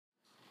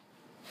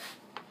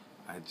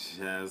I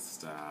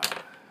just,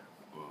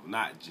 well,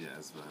 not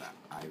just, but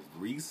I've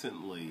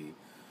recently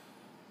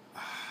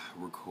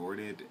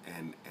recorded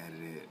and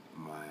edited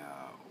my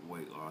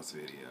weight loss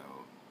video.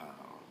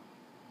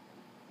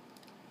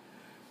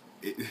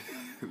 It,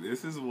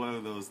 this is one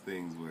of those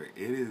things where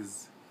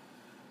it's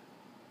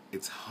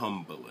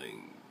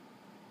humbling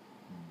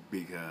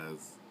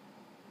because,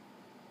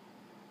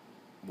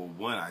 well,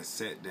 one, I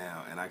sat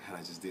down and I kind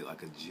of just did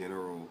like a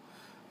general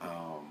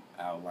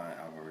outline.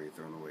 I've already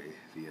thrown away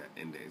the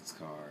index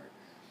card,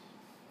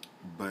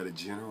 but a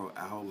general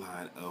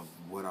outline of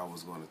what I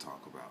was going to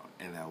talk about,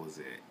 and that was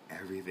it.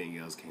 Everything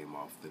else came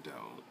off the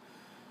dome.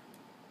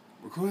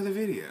 Record the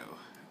video,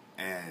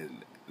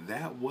 and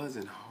that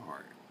wasn't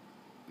hard.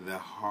 The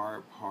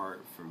hard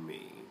part for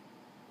me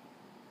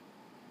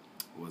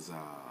was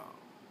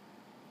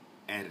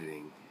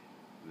editing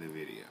the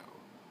video.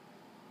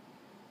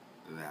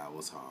 That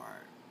was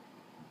hard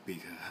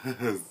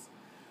because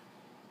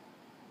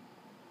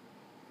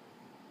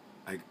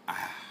like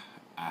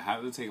I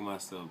have to take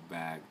myself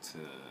back to,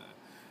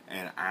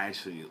 and I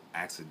actually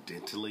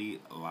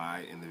accidentally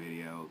lied in the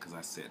video because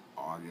I said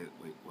August.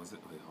 Wait, was it?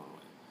 Wait, hold on.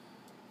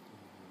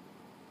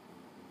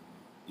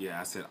 Yeah,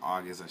 I said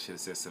August. I should have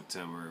said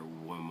September.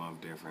 1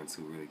 month difference.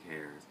 Who really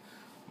cares?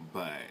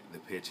 But the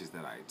pictures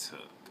that I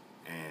took,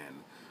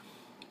 and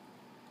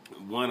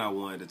one, I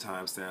wanted to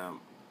timestamp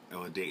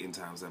or date and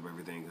timestamp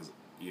everything because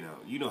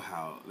you know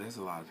how there's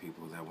a lot of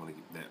people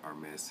that are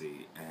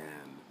messy,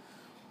 and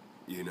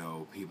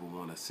people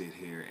want to sit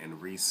here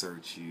and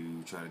research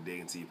you, try to dig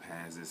into your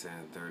past, this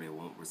and third. They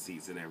want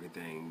receipts and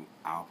everything.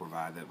 I'll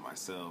provide that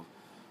myself.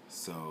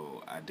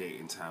 So I date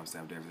and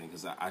timestamped everything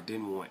because I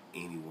didn't want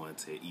anyone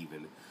to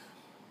even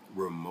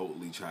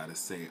remotely try to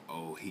say,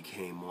 oh, he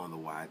came on the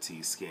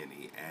YT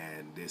skinny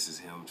and this is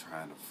him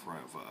trying to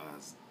front for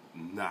us.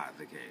 Not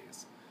the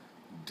case.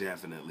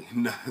 Definitely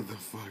not the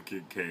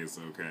fucking case,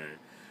 okay?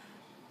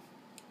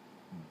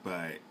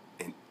 But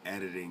in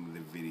editing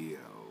the video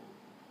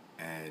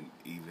and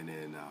even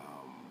in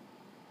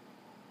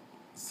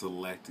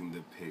selecting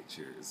the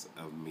pictures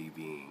of me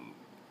being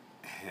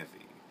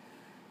heavy,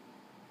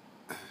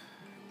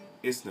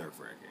 it's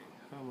nerve-wracking.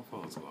 Oh, my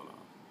phone's going off.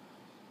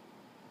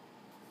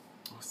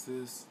 What's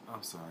this?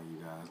 I'm sorry,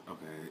 you guys.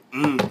 Okay.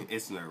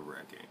 It's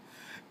nerve-wracking.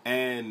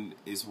 And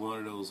it's one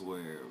of those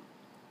where,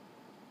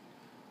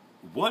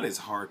 one, it's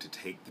hard to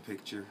take the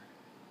picture.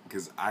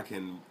 Because I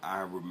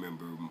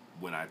remember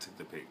when I took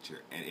the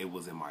picture, and it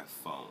was in my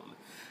phone.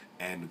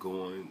 And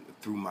going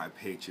through my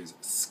pictures,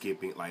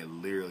 skipping, like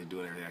literally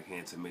doing everything I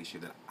can to make sure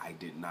that I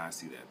did not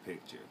see that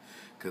picture.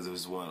 Because it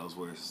was one of those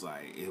where it's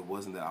like, it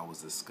wasn't that I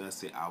was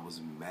disgusted, I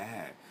was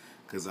mad.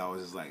 Because I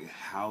was just like,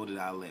 how did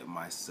I let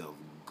myself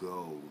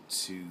go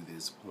to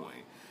this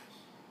point?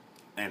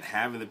 And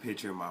having the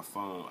picture in my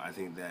phone, I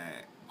think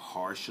that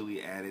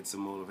partially added some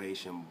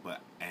motivation,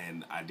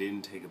 and I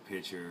didn't take a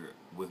picture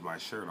with my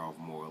shirt off,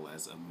 more or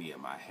less, of me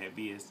at my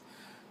heaviest.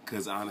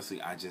 Because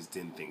honestly, I just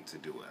didn't think to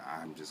do it.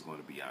 I'm just going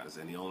to be honest.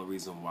 And the only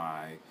reason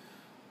why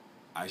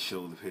I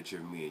showed the picture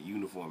of me in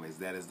uniform is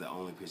that is the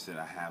only picture that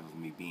I have of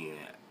me being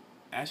at.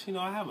 Actually,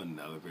 no, I have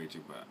another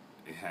picture, but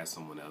it has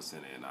someone else in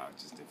it, and I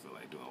just didn't feel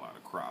like doing a lot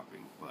of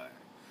cropping. But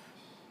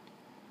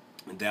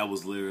that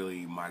was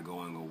literally my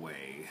going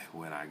away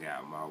when I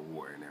got my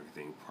award and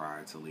everything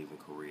prior to leaving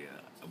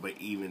Korea. But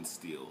even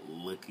still,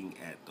 looking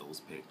at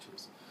those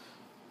pictures,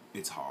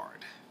 it's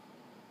hard.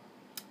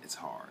 It's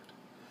hard.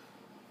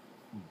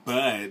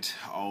 But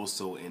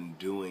also in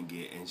doing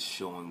it and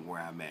showing where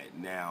I'm at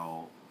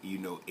now,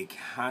 it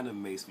kind of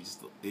makes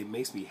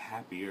me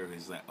happier.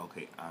 It's like,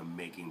 okay, I'm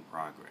making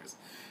progress.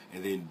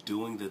 And then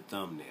doing the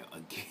thumbnail,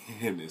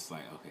 again, it's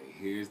like, okay,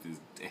 here's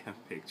this damn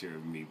picture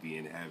of me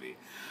being heavy.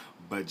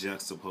 But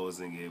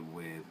juxtaposing it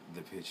with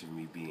the picture of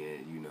me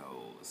being,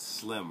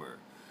 slimmer.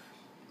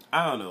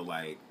 I don't know,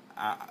 like,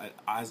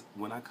 I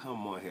when I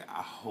come on here,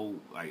 I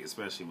hope, like,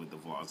 especially with the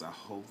vlogs, I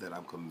hope that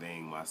I'm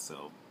conveying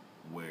myself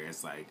where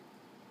it's like,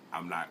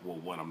 I'm not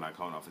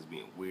coming off as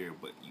being weird,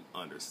 but you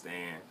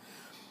understand.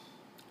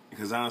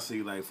 Because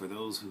honestly, like, for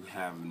those who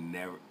have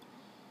never,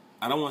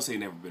 I don't want to say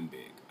never been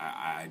big.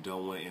 I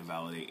don't want to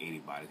invalidate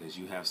anybody, because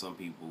you have some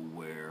people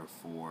where,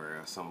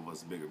 for some of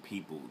us bigger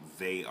people,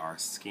 they are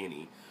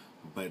skinny,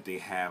 but they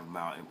have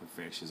mild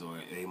imperfections, or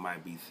they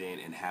might be thin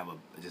and have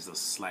just a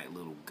slight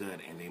little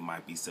gut, and they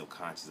might be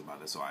self-conscious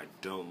about it. So I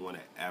don't want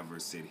to ever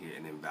sit here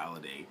and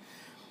invalidate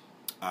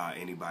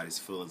anybody's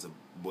feelings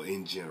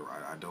in general.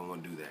 I don't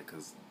want to do that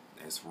because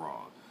that's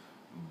wrong.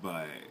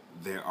 But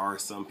there are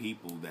some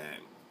people that,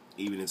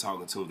 even in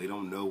talking to them, they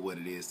don't know what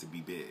it is to be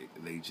big.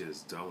 They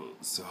just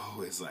don't. So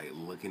it's like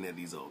looking at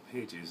these old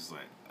pictures, it's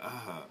like,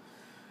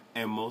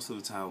 and most of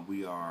the time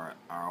we are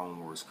our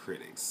own worst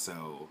critics.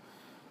 So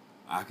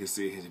I can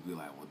sit here and be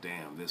like, well,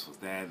 damn, this was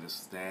that,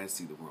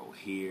 see the road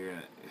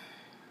here.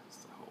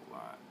 It's a whole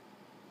lot.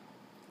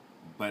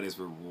 But it's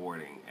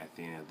rewarding at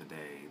the end of the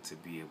day to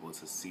be able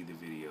to see the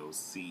video,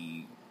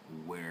 see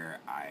where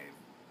I've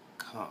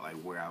come, like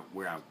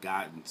where I've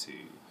gotten to.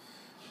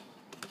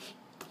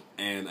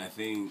 And I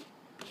think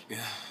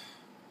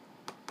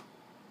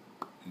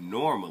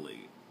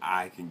Normally,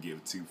 I can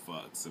give two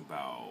fucks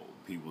about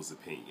people's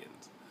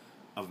opinions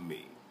of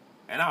me.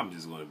 And I'm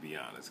just going to be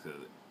honest,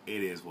 because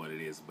it is what it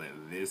is. But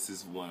this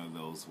is one of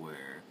those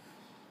where,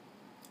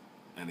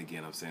 and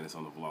again, I'm saying this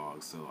on the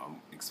vlog, so I'm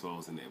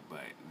exposing it,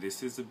 but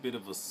this is a bit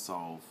of a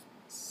soft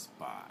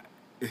spot.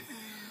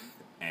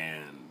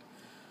 And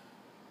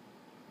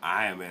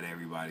I am at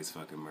everybody's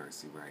fucking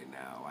mercy right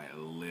now. Like,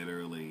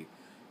 literally,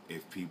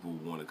 if people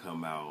want to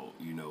come out,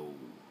 you know,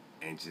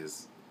 and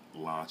just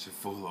launch a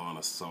full-on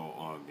assault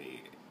on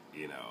me,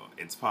 you know,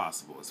 it's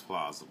possible, it's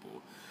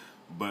plausible.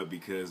 But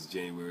because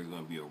January is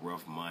going to be a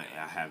rough month, and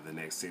I have the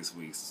next 6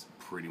 weeks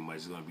pretty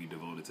much going to be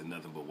devoted to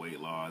nothing but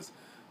weight loss,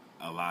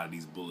 a lot of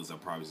these bullets are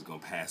probably just going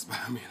to pass by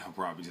me, and I'm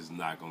probably just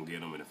not going to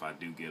get them. And if I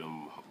do get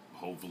them,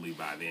 hopefully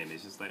by then,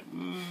 it's just like,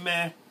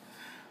 meh,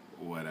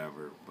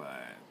 whatever.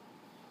 But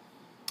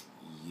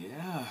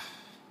yeah,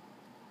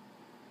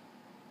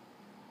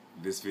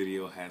 this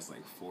video has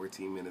like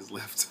 14 minutes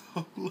left to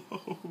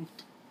upload.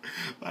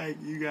 Like,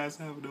 you guys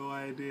have no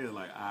idea.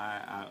 Like,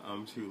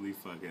 I'm truly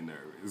fucking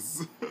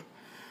nervous.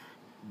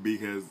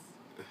 Because,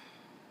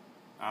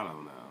 I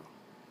don't know.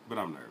 But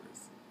I'm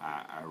nervous.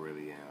 I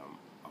really am.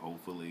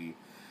 Hopefully,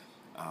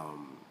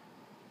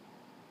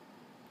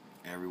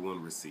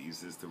 everyone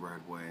receives this the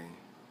right way.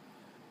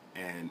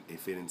 And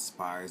if it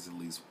inspires at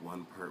least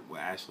one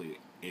well, actually,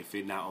 if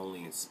it not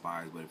only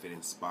inspires, but if it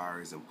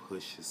inspires and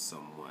pushes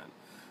someone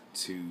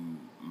to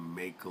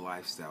make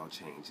lifestyle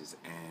changes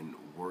and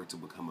work to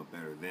become a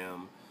better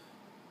them,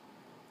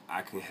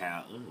 I can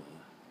have,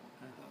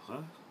 huh?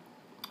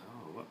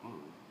 Oh, what, I don't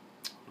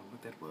know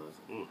what that was.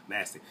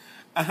 Nasty.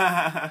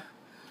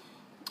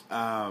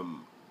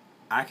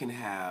 I can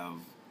have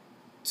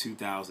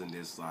 2,000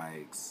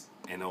 dislikes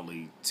and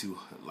only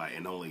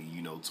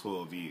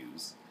 12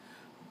 views.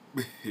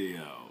 You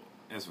know,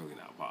 that's really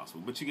not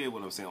possible. But you get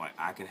what I'm saying. Like,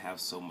 I can have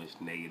so much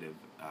negative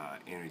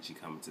energy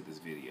coming to this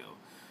video.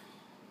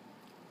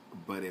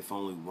 But if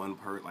only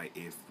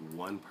if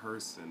one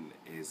person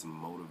is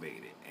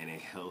motivated and it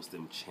helps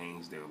them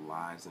change their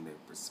lives and their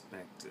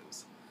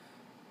perspectives,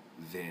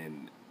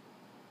 then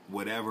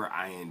whatever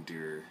I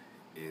endure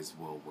is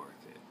well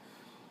worth it.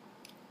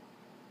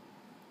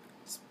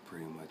 That's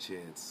pretty much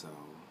it. So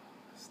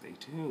stay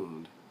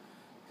tuned,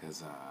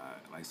 because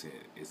like I said,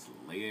 it's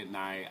late at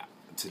night.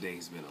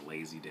 Today's been a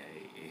lazy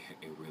day.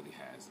 It really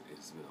has.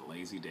 It's been a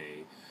lazy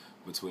day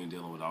between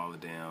dealing with all the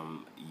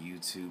damn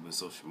YouTube and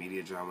social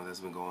media drama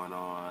that's been going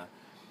on,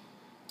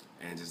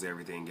 and just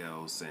everything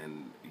else,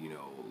 and, you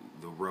know,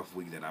 the rough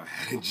week that I've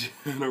had in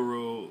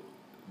general.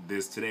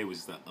 Today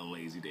was just a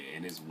lazy day,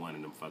 and it's 1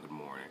 in the fucking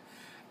morning.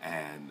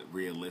 And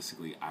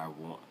realistically, I'm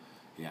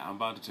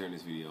about to turn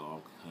this video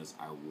off because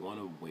I want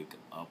to wake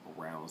up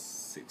around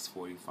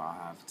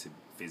 6:45 to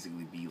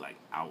physically be, like,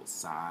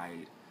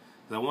 outside.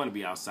 Because I want to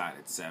be outside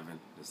at 7.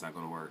 That's not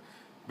going to work.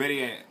 But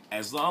yeah,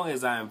 as long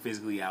as I am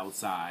physically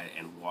outside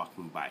and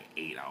walking by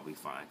 8, I'll be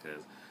fine.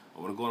 Because I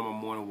want to go on my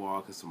morning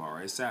walk, because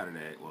tomorrow is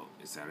Saturday. Well,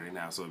 it's Saturday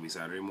now, so it'll be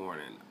Saturday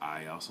morning.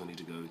 I also need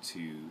to go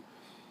to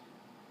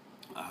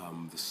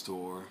the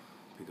store,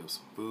 pick up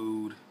some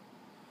food,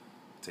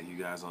 take you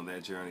guys on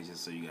that journey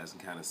just so you guys can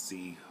kind of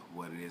see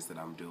what it is that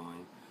I'm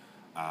doing.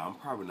 I'm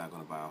probably not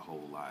going to buy a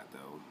whole lot,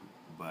 though.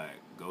 But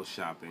go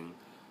shopping,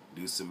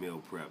 do some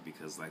meal prep,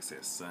 because like I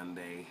said,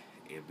 Sunday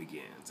it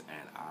begins,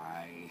 and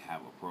I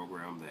have a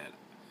program that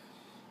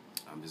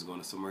I'm just going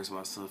to submerge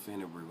myself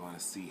in, and we're going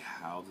to see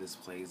how this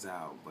plays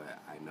out.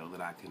 But I know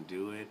that I can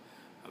do it.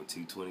 I'm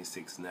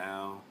 226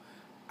 now.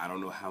 I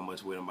don't know how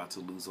much weight I'm about to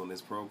lose on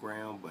this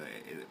program, but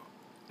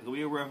it'll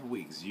be a rough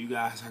week. So you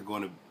guys are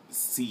going to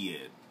see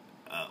it,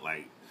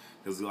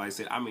 because like I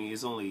said, I mean,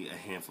 it's only a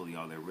handful of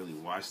y'all that really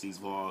watch these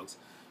vlogs.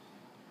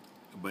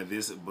 But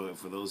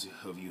for those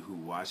of you who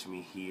watch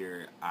me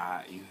here,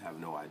 you have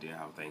no idea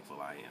how thankful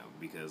I am,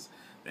 because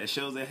that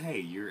shows that, hey,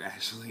 you're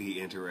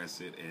actually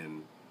interested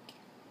in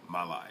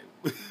my life.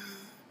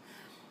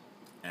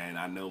 And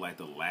I know, like,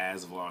 the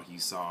last vlog you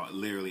saw,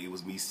 literally it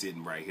was me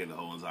sitting right here the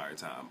whole entire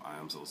time. I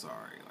am so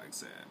sorry, like I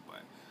said,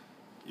 but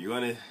you're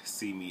gonna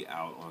see me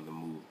out on the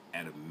move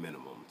at a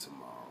minimum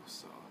tomorrow.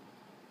 So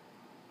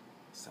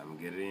it's time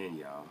to get it in,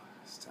 y'all.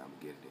 It's time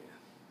to get it in.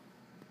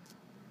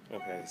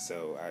 Okay,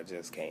 so I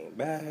just came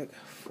back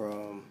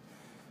from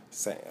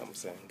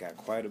Sam's and got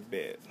quite a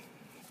bit.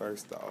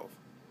 First off,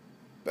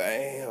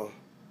 bam,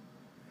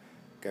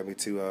 got me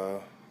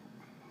 2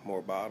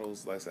 more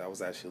bottles. Like I said, I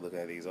was actually looking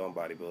at these on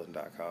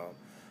bodybuilding.com.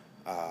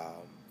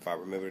 If I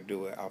remember to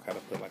do it, I'll kind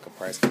of put like a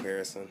price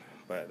comparison,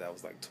 but that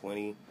was like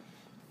 20,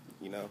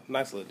 you know,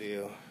 nice little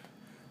deal.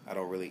 I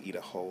don't really eat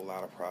a whole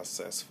lot of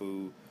processed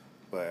food,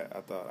 but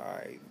I thought,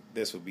 alright,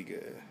 this would be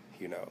good,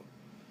 you know.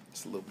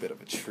 It's a little bit of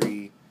a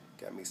treat.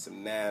 Got me some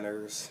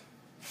nanners,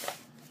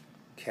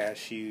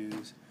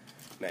 cashews.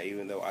 Now,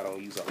 even though I don't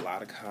use a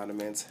lot of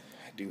condiments,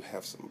 I do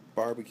have some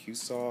barbecue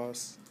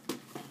sauce. I'll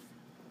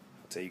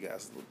tell you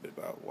guys a little bit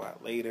about why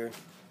later.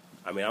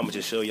 I mean, I'm going to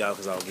just show y'all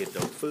because I don't get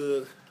no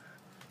food.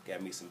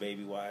 Got me some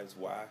baby wipes.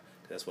 Why?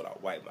 Because that's what I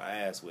wipe my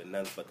ass with.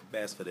 Nothing but the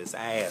best for this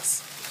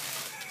ass.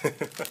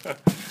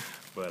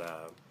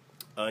 But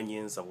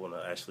onions, I want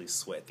to actually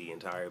sweat the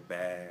entire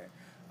bag.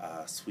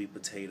 Sweet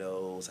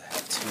potatoes, I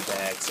have 2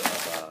 bags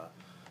of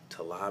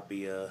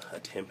tilapia, a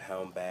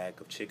 10-pound bag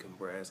of chicken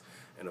breast,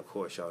 and of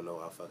course y'all know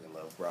I fucking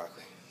love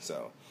broccoli.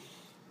 So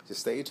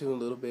just stay tuned a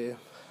little bit.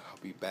 I'll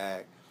be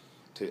back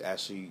to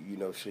actually,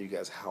 show you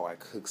guys how I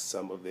cook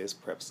some of this,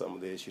 prep some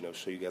of this,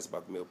 show you guys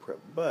about the meal prep.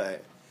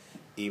 But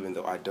even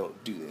though I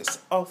don't do this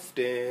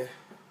often,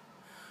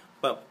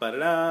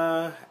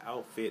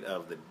 outfit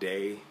of the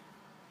day,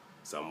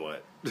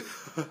 somewhat.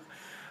 Like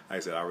I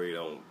said, I really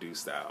don't do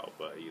style,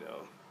 but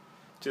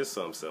just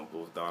something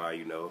simple. Thought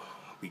I,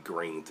 be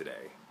green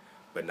today,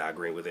 but not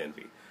green with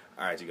envy.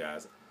 Alright, you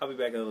guys, I'll be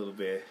back in a little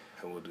bit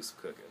and we'll do some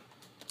cooking.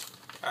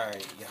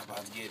 Alright, y'all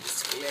about to get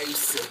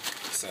exclusive.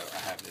 So I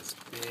have this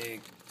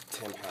big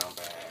 10-pound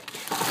bag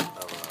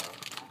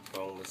of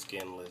boneless,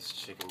 skinless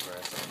chicken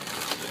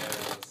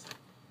breast.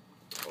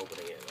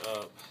 Opening it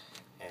up,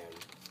 and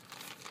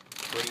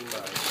pretty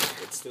much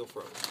it's still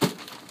frozen,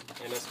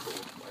 and that's cool.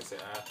 Like I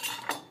said,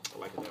 I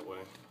like it that way.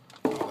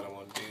 All that I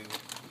want to do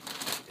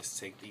is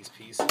take these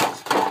pieces,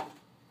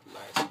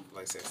 nice,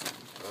 like I said,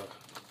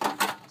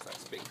 it's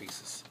nice big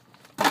pieces,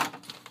 and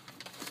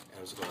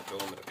I'm just gonna throw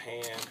them in a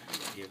pan,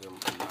 give them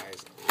a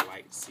nice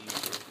light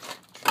seasoning.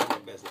 Try my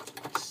best not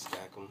to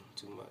stack them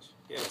too much.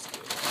 Yeah, that's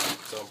good.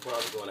 So I'm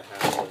probably going to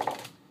have to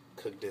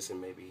cook this in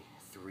maybe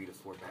 3 to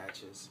 4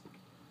 batches.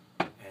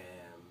 And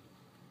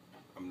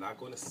I'm not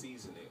going to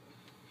season it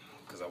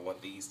because I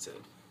want these to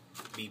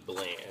be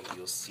bland.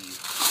 You'll see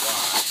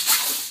why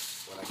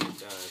when I get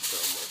done. So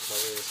I'm going to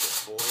cover this with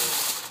foil,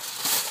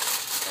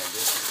 and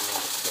this is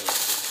going to cook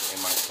in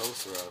my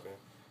toaster oven,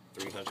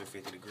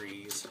 350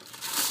 degrees,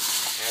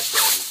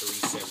 actually on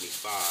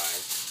 375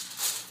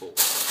 for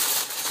 2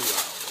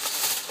 hours.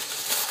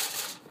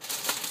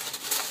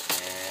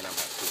 And I'm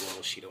going to put one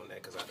more sheet on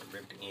that because I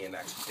ripped the end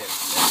accidentally.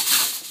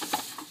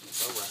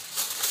 It's alright.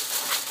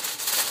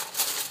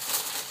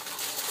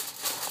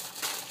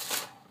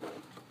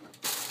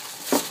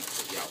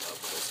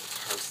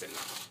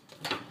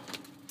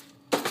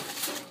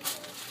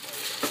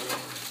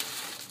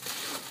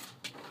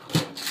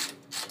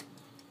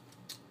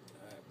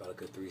 About a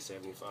good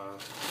 375.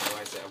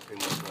 Like I said, I'm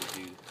pretty much going to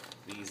do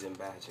these in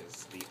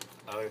batches. The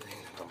other thing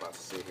that I'm about to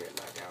sit here and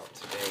knock out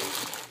today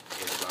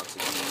is about to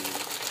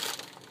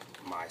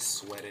be my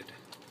sweated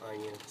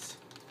onions.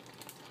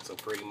 So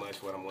pretty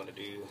much what I'm going to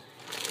do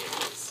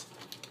is,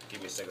 give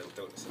me a second to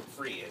throw this in the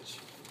fridge.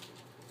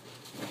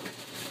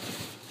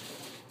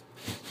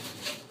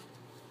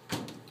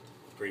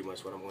 Pretty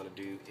much what I'm going to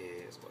do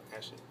is,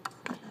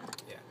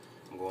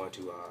 I'm going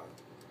to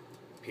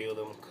peel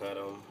them, cut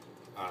them,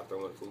 throw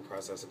them in the food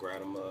processor,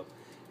 grind them up,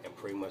 and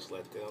pretty much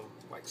let them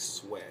like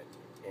sweat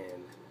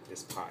in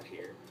this pot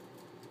here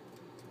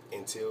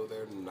until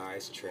they're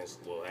nice,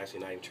 well actually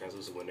not even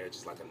translucent, when they're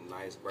just like a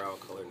nice brown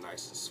color,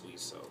 nice and sweet.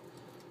 So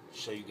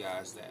show you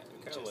guys that.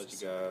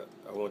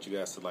 I want you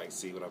guys to like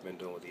see what I've been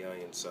doing with the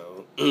onions.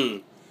 So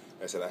like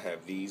I said, I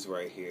have these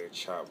right here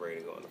chopped, ready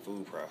to go in the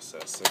food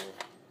processor.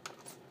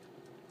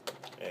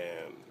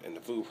 And in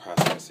the food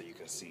processor, you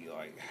can see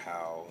like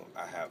how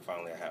I have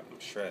them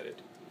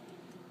shredded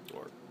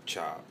or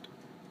chopped.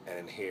 And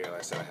in here, like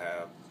I said, I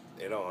have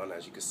it on,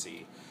 as you can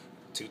see,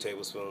 2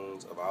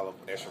 tablespoons of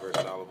extra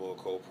virgin olive oil,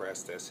 cold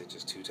pressed. That's it,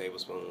 just 2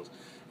 tablespoons.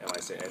 And like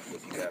I said,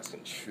 if you guys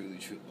can truly,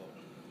 well,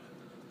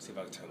 see if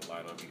I can turn the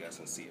light on if you guys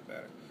can see it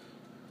better.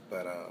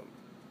 But oh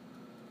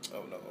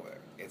no,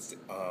 it's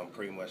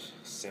pretty much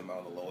simmer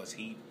on the lowest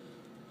heat.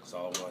 So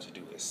all I want you to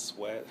do is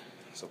sweat.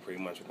 So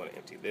pretty much we're going to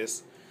empty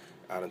this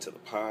out into the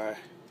pie,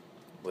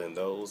 blend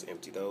those,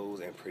 empty those,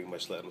 and pretty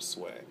much let them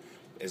sweat.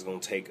 It's going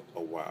to take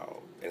a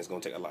while, and it's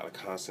going to take a lot of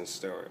constant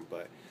stirring,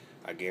 but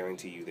I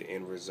guarantee you the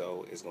end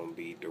result is going to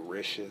be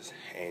delicious,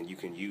 and you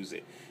can use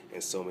it in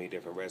so many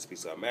different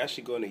recipes. So I'm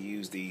actually going to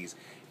use these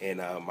in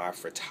my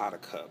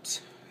frittata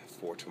cups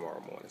for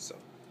tomorrow morning. So,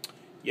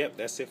 yep,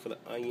 that's it for the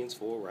onions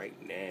for right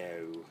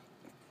now.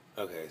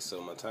 Okay, so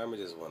my timer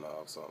just went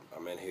off, so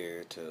I'm in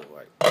here to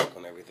like work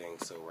on everything.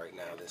 So right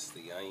now, this is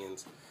the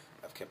onions.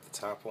 I've kept the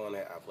top on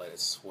it. I've let it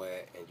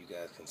sweat, and you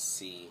guys can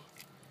see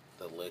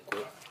the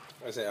liquid.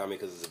 I say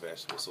because it's a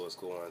vegetable, so it's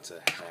going to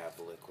have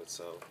liquid.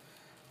 So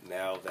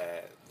now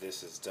that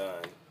this is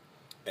done,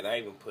 and I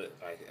even put,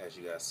 like, as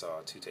you guys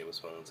saw, 2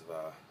 tablespoons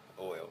of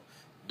oil.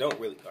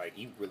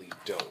 You really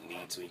don't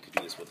need to. You could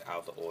do this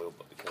without the oil,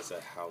 but because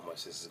of how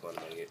much this is going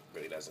to make, it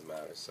really doesn't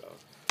matter. So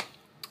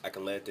I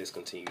can let this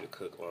continue to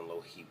cook on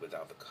low heat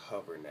without the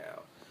cover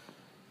now.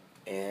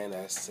 And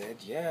I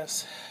said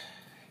yes.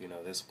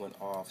 This went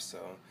off, so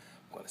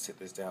I'm going to sit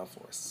this down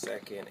for a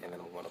second, and then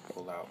I'm going to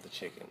pull out the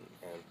chicken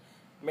and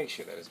make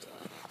sure that it's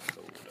done.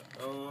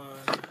 Hold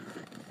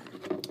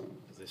on.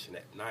 Position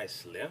it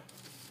nicely.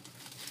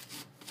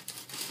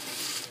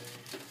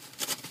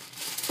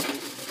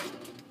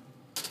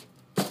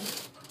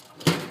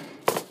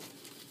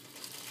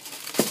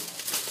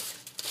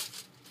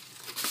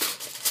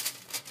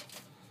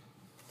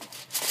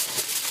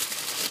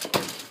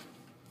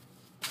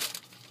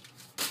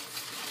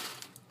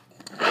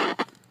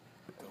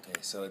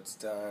 So it's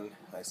done.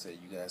 Like I said,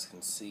 you guys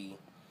can see.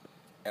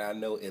 And I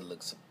know it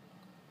looks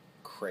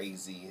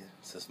crazy,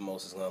 since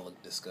most is going to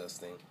look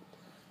disgusting.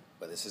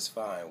 But this is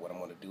fine. What I'm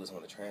going to do is I'm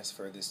going to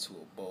transfer this to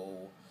a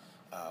bowl,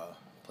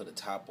 put a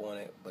top on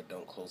it, but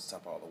don't close the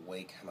top all the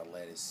way. Kind of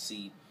let it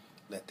seep.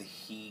 Let the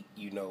heat,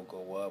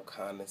 go up,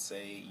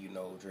 condensate,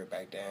 drip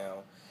back down.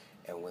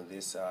 And when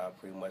this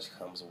pretty much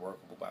comes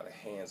workable by the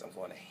hands, I'm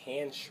going to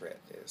hand shred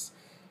this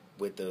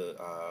with the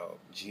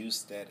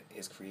juice that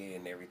is created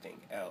and everything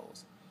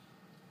else.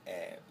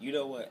 And you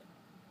know what?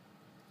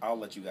 I'll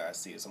let you guys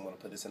see it. So I'm going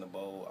to put this in a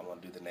bowl. I'm going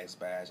to do the next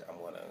batch. I'm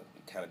going to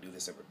kind of do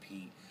this and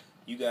repeat.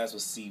 You guys will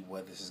see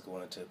what this is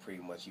going to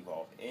pretty much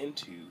evolve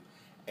into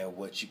and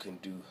what you can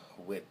do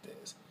with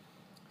this.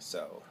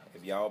 So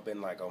if y'all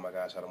been like, oh my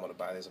gosh, I don't want to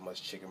buy this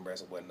much chicken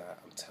breast or whatnot,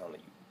 I'm telling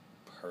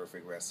you,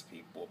 perfect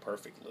recipe. Well,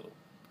 perfect little,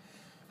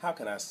 how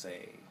can I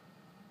say,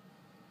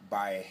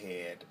 buy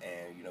ahead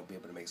and, be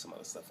able to make some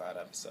other stuff out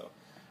of it. So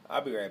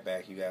I'll be right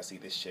back. You guys see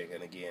this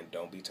chicken. Again,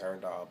 don't be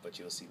turned off, but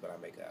you'll see what I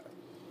make out of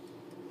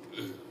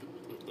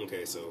it.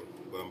 Okay, so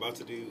what I'm about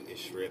to do is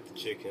shred the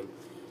chicken.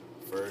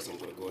 First, I'm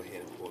going to go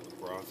ahead and pour the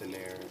broth in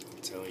there.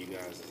 I'm telling you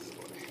guys, this is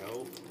going to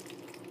help.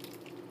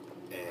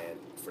 And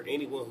for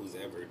anyone who's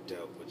ever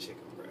dealt with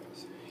chicken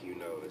breast, you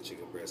know that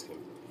chicken breast can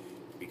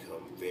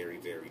become very,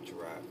 very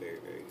dry, very,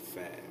 very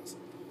fast.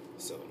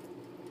 So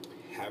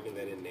having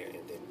that in there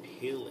and then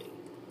peeling,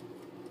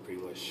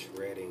 pretty much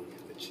shredding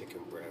the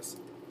chicken breast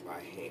by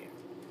hand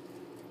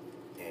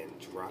and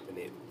dropping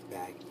it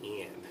back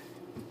in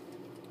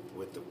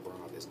with the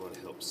broth is going to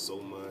help so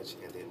much.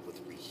 And then with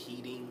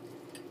reheating,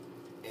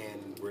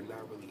 and we're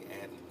not really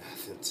adding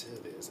nothing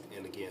to this.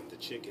 And again, the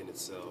chicken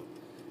itself,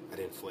 I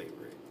didn't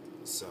flavor it,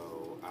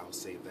 so I'll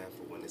save that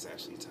for when it's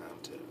actually time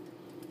to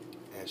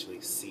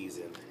actually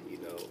season,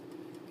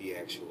 the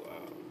actual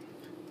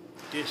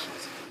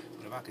dishes.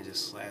 But if I could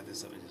just slap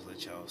this up and just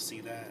let y'all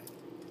see that,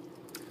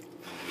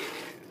 yeah,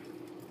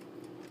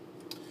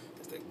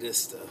 that's that good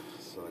stuff.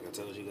 So like I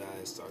told you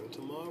guys, starting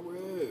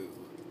tomorrow,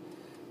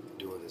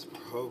 doing this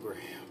program,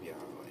 y'all,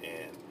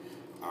 and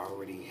I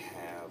already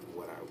have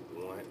what I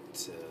want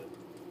to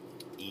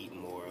eat,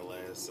 more or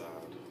less,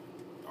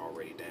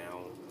 already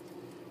down.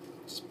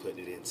 Just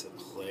putting it into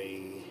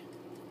play.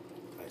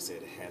 Like I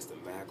said, it has the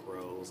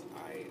macros.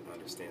 I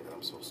understand that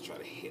I'm supposed to try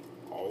to hit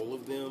all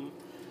of them.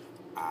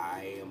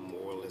 I am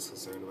more or less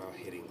concerned about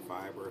hitting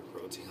fiber and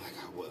protein like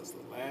I was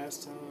the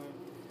last time.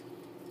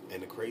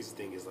 And the crazy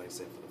thing is, like I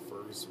said, for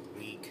the first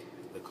week,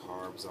 the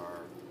carbs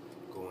are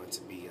going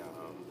to be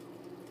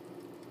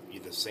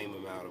the same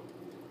amount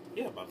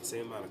of, about the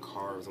same amount of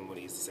carbs. I'm going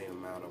to eat the same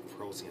amount of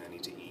protein I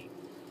need to eat.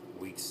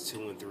 Weeks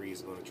 2 and 3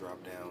 is going to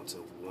drop down to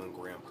 1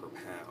 gram per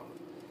pound.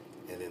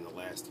 And then the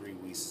last 3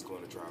 weeks is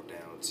going to drop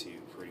down to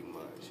pretty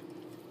much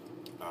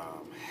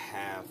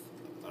half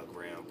a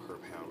gram per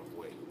pound of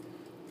weight.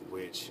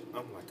 Which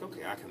I'm like,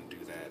 okay, I can do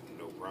that,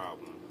 no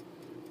problem.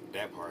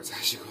 That part's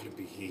actually going to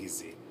be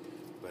easy.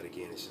 But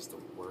again, it's just the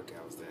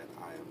workouts that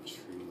I am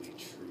truly,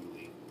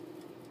 truly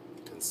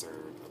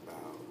concerned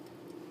about.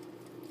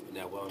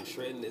 Now, while I'm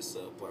shredding this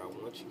up, what I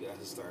want you guys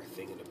to start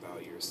thinking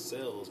about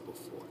yourselves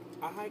before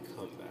I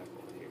come back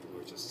on here,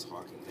 we're just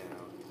talking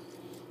now,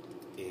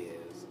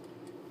 is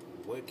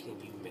what can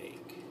you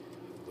make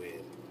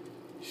with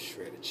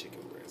shredded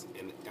chicken breast?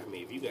 And I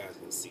mean, if you guys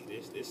can see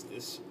this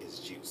is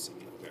juicy,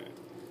 okay?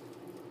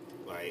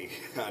 Like,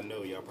 I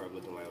know y'all probably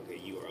looking like, okay,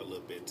 you are a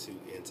little bit too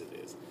into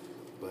this.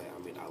 But,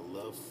 I mean, I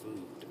love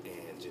food,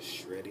 and just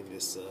shredding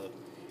this up,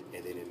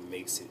 and then it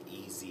makes it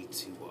easy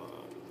to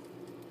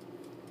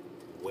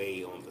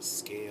weigh on the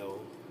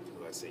scale.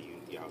 Like I said,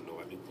 y'all know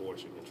I do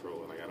portion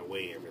control, and I gotta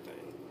weigh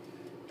everything.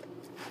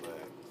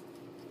 But,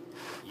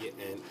 yeah,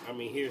 and, I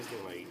mean, here's the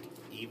thing, like,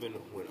 even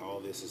when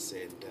all this is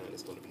said and done,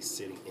 it's going to be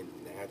sitting in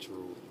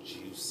natural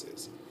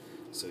juices.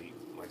 So,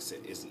 like I said,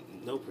 it's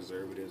no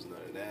preservatives,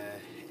 none of that.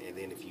 And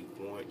then if you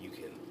want, you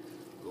can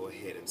go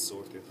ahead and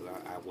sort this.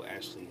 I will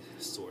actually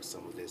sort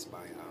some of this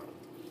by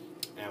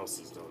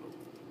ounces. Don't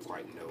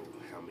quite know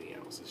how many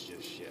ounces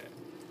just yet.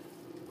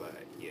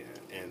 But yeah,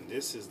 and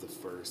this is the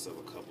first of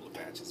a couple of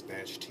batches.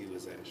 Batch 2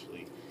 is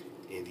actually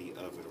in the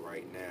oven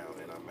right now,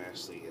 and I'm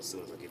actually, as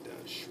soon as I get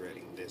done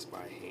shredding this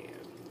by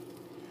hand,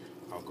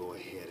 I'll go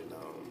ahead and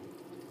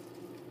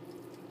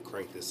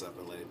crank this up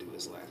and let it do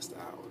its last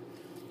hour.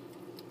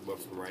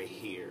 But from right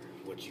here,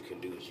 what you can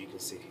do is you can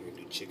sit here and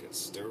do chicken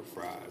stir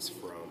fries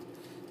from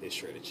this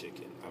shredded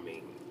chicken. I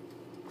mean,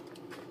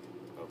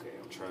 okay,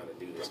 I'm trying to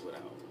do this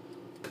without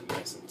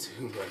messing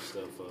too much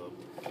stuff up.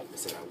 I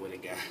said I went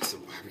and got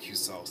some barbecue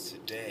sauce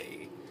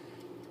today,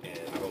 and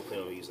I don't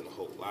plan on using a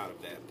whole lot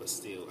of that, but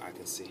still, I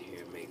can sit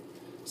here and make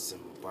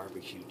some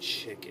barbecue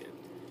chicken.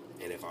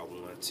 And if I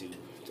want to,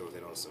 throw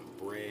that on some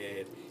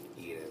bread,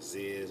 eat it as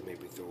is,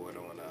 maybe throw it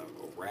on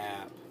a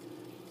wrap,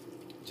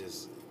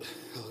 just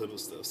little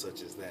stuff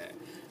such as that.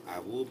 I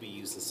will be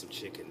using some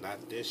chicken,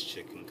 not this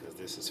chicken because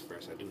this is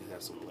fresh. I do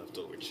have some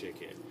leftover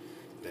chicken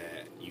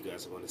that you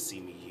guys are going to see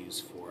me use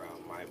for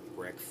my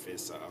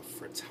breakfast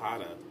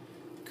frittata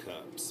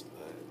cups.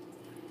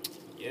 But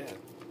yeah,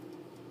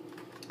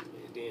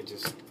 and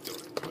just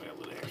throw that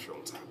little extra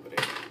on top of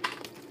that.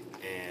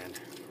 And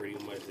pretty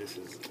much this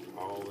is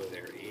all that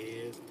there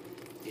is.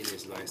 It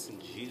is nice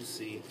and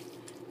juicy,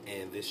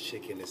 and this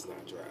chicken is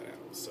not dried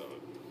out. So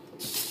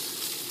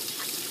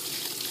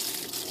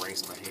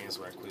rinse my hands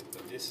right quick,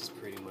 but this is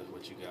pretty much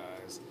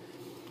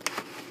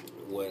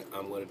what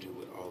I'm going to do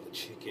with all the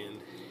chicken,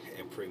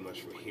 and pretty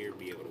much from here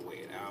be able to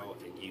weigh it out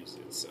and use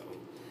it. So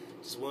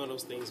just one of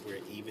those things where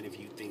even if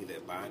you think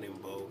that buying in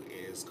bulk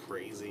is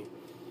crazy,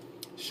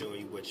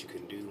 showing you what you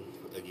can do.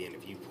 Again,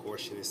 if you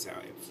portion this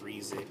out and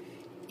freeze it,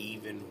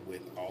 even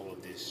with all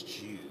of this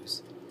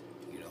juice,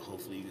 you know,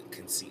 hopefully you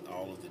can see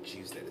all of the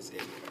juice that is in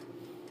there.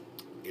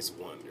 It's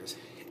wonders.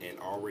 And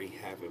already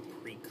having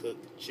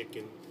pre-cooked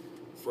chicken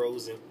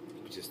frozen,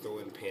 you can just throw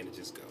it in the pan and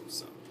just go.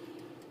 So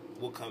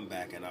we'll come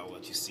back and I'll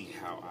let you see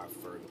how I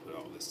further put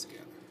all this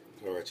together.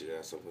 Alright, you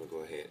guys, so I'm going to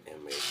go ahead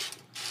and make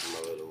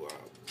my little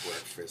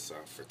breakfast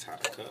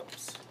frittata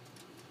cups.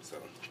 So,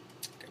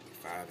 got me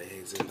 5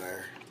 eggs in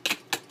there.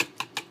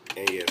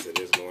 And yes, it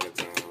is morning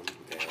time.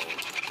 And I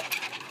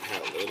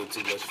had a little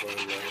too much fun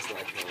last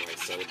night, kind of like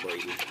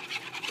celebrating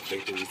the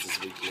victories this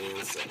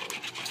weekend. So,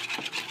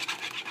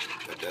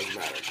 that doesn't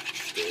matter.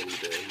 Still need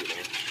to, you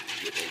know,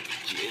 get them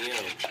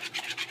GM.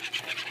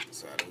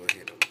 So, I go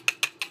ahead and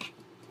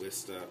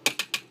whisk up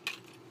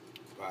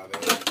 5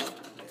 eggs.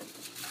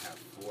 I have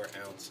 4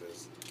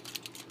 ounces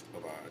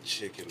of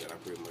chicken that I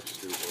pretty much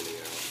threw on the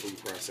food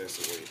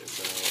processor, weighed this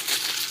out.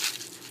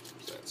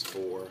 So that's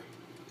 4.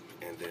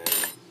 And then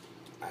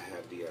I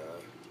have the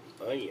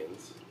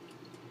onions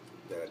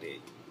that I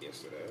did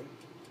yesterday.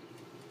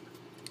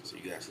 So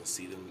you guys can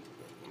see them.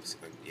 Let me see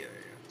if I can, yeah.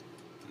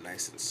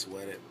 Nice and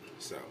sweated.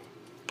 So,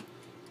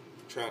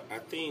 I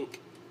think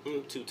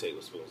 2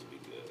 tablespoons would be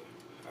good.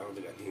 I don't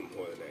think I need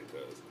more than that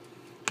because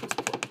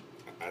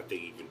I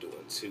think even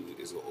doing 2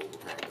 is going to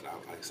overpower it.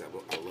 Like I said,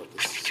 I love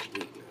the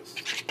sweetness.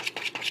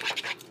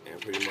 And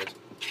pretty much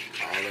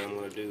all that I'm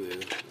going to do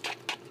is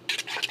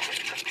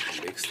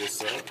mix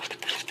this up.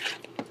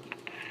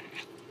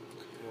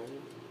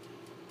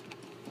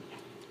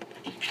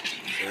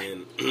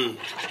 And I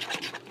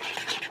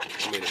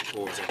mean, of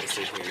course, I can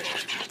sit here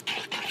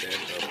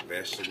and add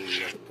vegetables.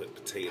 You have to put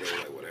potato,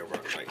 like whatever.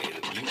 Like you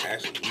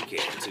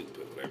can too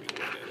put whatever you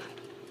want in it.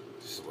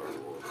 This is what I'm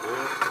going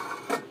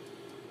for.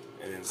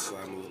 And then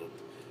slide a little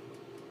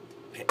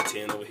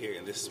tin over here,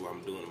 and this is what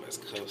I'm doing them as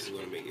cups. It's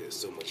going to make it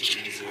so much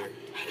easier.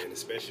 And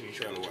especially if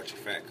you're trying to watch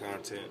your fat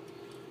content,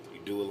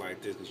 you do it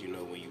like this because you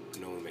know when you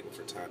make a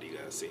frittata, you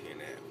gotta sit here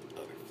and add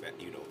other fat,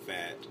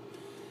 fat.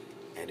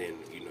 And then,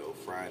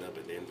 fry it up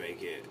and then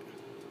bake it.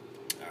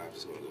 I'm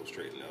just going to go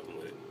straight in the oven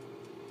with it.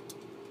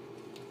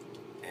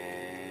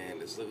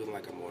 And it's looking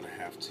like I'm going to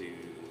have to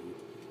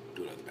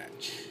do another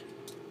batch.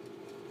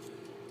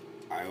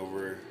 I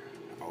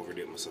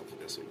overdid myself with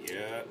this one.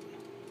 Yeah,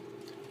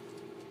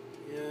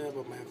 but I'm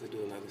going to have to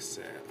do another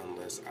set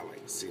unless I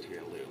sit here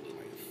and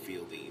literally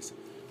feel these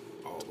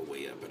all the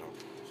way up. And I'm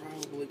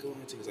probably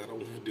going to because I don't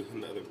want to do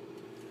another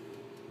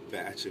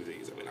batch of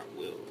these. I mean, I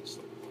will. I just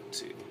don't want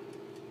to.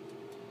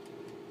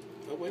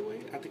 Oh,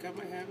 wait, I think I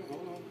might have it.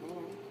 Hold on.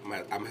 I'm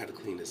going to have to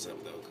clean this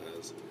up, though,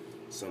 because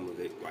some of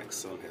it,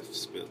 some have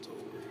spilled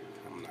over.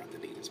 I'm not the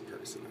neatest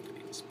person. I'm the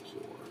neatest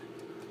poor.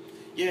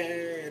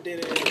 Yeah, I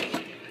did it.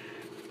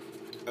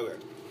 Okay.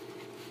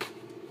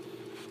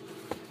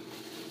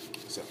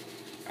 So,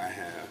 I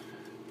have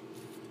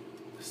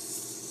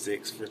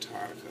 6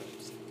 frittata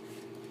cups.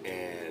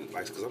 And,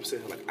 because I'm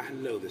sitting here, I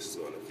know this is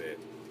going to fit.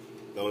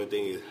 The only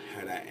thing is,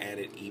 had I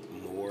added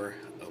more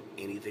of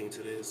anything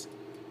to this,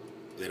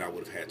 then I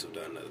would have had to have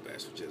done another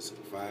batch with just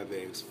 5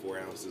 eggs, 4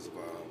 ounces of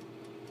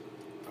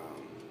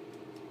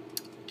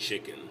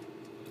chicken,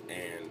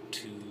 and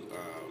 2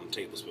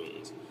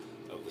 tablespoons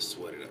of the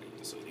sweated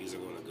onion. So these are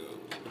going to go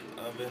in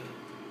the oven.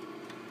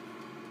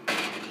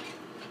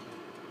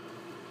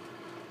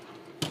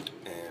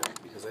 And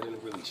because I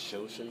didn't really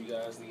show you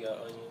guys the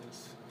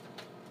onions,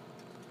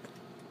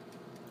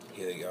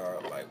 here they are.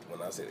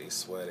 When I say they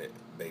sweated,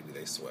 baby,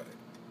 they sweated.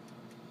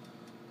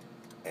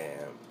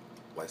 And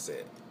like I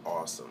said,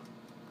 awesome.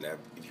 Now,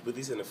 if you put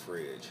these in the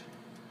fridge,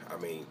 I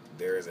mean,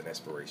 there is an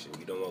expiration.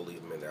 You don't want to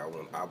leave them in there.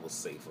 I will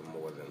say for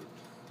more than,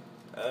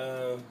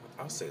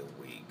 I'll say a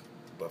week.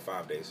 But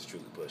 5 days is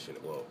truly pushing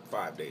it. Well,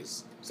 5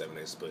 days, 7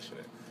 days is pushing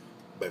it.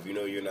 But if you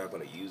know you're not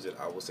going to use it,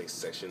 I will say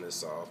section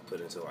this off, put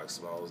it into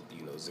small,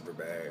 zipper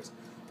bags,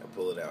 and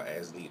pull it out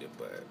as needed.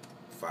 But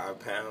 5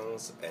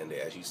 pounds, and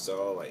as you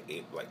saw,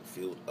 it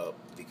filled up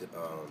the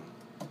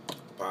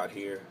pot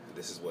here.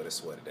 This is what it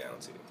sweated down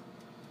to.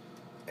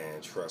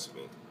 And trust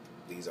me,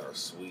 these are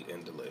sweet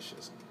and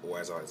delicious, or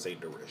as I say,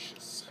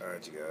 delicious.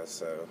 Alright, you guys,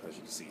 so as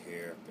you can see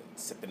here, I've been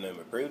sipping on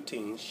my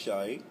protein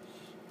shake.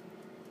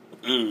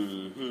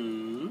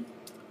 And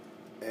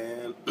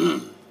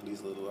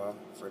these little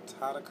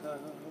frittata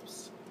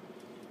cups.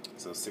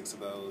 So 6 of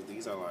those.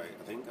 These are I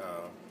think,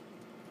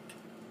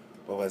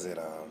 what was it,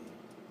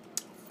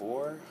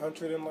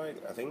 400 and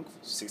I think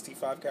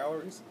 65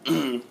 calories.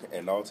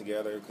 And all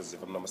together, because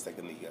if I'm not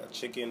mistaken, the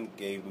chicken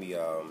gave me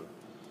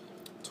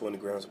 20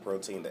 grams of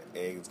protein. The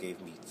eggs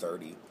gave me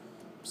 30.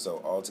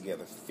 So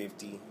altogether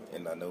 50,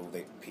 and I know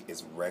that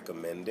it's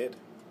recommended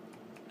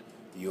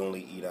you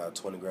only eat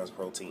 20 grams of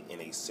protein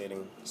in a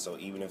sitting. So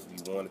even if you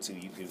wanted to,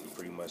 you could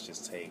pretty much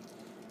just take,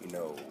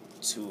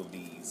 2 of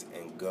these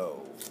and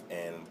go.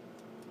 And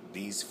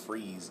these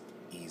freeze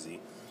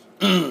easy.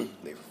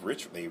 They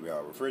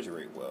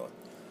refrigerate well.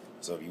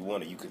 So if you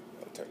wanted, you could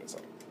turn this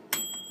on.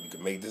 You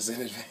could make this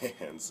in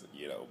advance,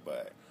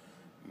 But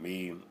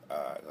me,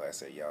 like I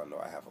said, y'all know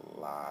I have a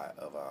lot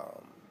of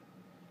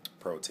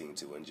protein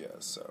to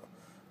ingest. So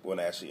when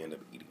I actually end up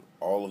eating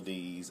all of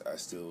these, I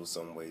still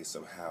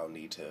somehow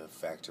need to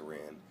factor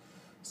in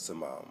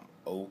some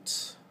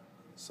oats.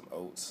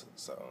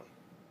 So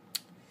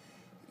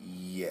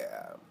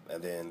yeah,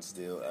 and then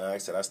still, like I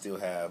said, I still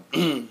have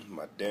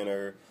my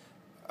dinner.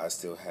 I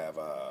still have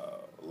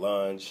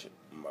lunch,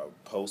 my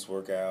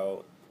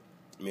post-workout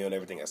meal, and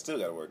everything. I still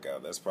got to work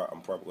out.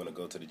 I'm probably going to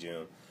go to the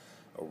gym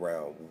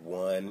around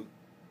 1.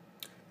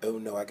 Oh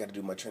no, I got to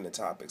do my trending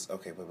topics.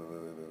 Okay,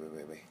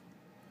 wait.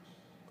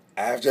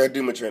 After I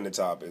do my trending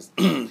topics,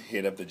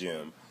 hit up the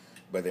gym.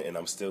 And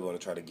I'm still going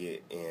to try to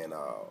get in.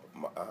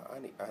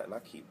 I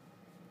keep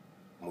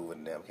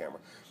moving the damn camera.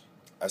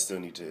 I still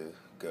need to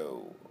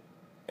go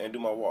and do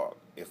my walk.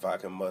 If I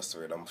can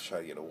muster it, I'm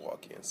trying to get a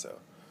walk in. So,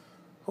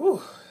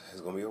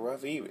 it's gonna be a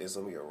rough evening. It's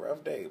gonna be a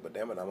rough day, but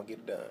damn it, I'm gonna get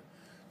it done.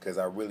 Cause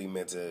I really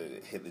meant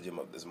to hit the gym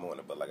up this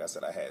morning, but like I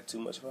said, I had too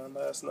much fun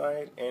last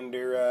night, and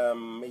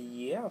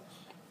yeah.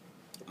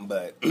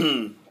 But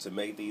to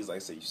make these, like I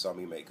said, you saw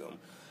me make them.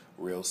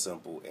 Real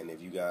simple, and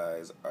if you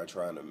guys are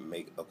trying to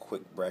make a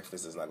quick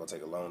breakfast, it's not going to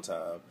take a long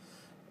time.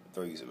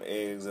 Throw you some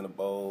eggs in a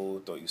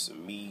bowl, throw you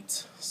some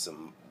meat,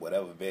 some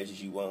whatever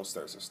veggies you want,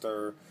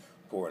 stir,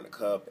 pour in a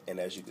cup, and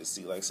as you can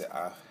see, like I said,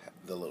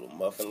 the little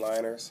muffin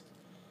liners,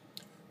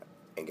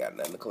 ain't got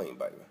nothing to clean,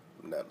 baby.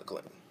 Nothing to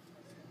clean.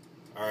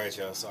 Alright,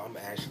 y'all, so I'm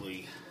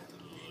actually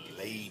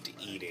late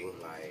eating,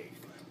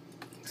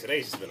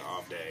 today's just been an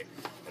off day,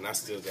 and I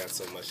still got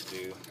so much to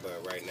do,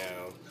 but right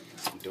now,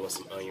 I'm doing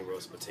some onion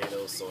roast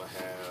potatoes, so I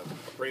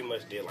pretty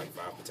much did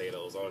 5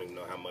 potatoes. I don't even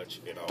know how much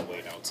it all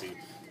weighed out to.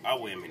 I'll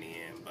weigh them in the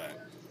end,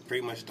 but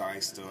pretty much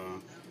diced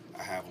them.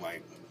 I have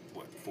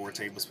 4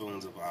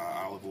 tablespoons of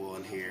olive oil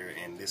in here,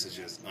 and this is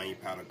just onion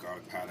powder,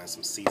 garlic powder, and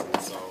some seasoning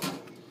salt.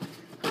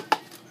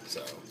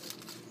 So,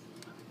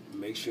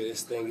 make sure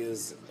this thing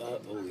is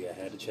up. Oh yeah, I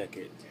had to check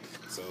it.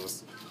 So,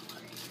 it's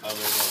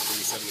oven's on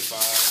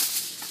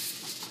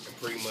 375. And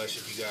pretty much,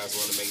 if you guys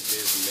want to make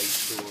this, make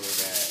sure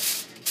that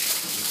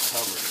you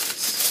cover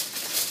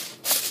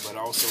this. But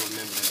also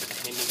remember that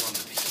depending on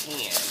the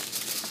pan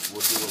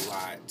will do a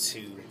lot to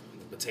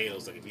the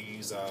potatoes. Like if you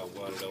use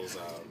one of those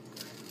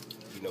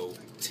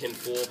tin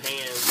foil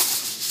pans,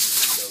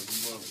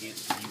 you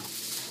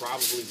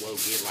probably won't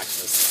get a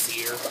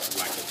sear, a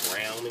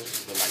browning,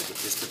 but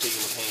with this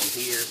particular pan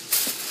here,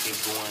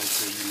 it's going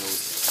to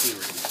sear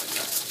it and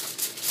whatnot.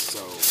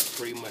 So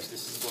pretty much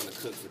this is going to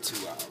cook for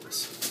 2 hours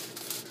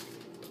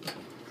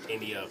in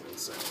the oven.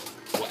 So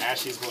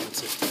actually it's going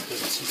to cook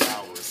 2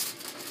 hours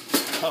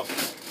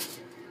covered,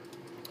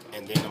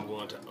 and then I'm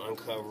going to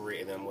uncover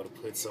it, and then I'm going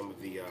to put some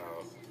of the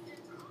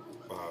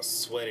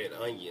sweated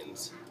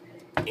onions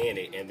in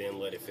it, and then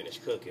let it finish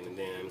cooking. And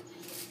then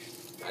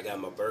I got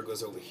my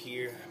burgers over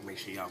here. Make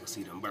sure y'all can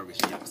see them burgers.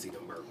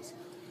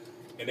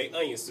 And they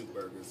onion soup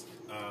burgers.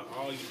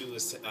 All you do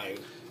is a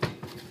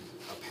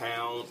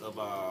pound of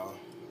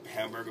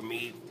hamburger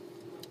meat.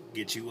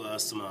 Get you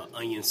some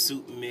onion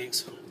soup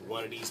mix.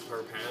 1 of these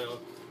per pound.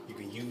 You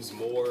can use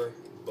more,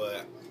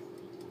 but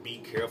be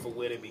careful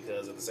with it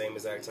because at the same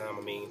exact time,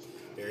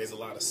 there is a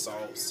lot of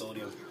salt,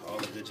 sodium, all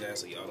the good jazz,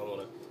 so y'all don't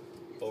want to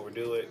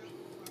overdo it.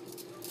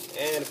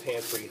 And the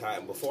pan's pretty hot.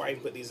 And before I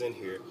even put these in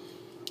here,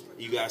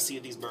 you guys see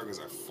that these burgers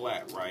are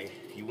flat, right?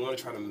 You want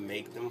to try to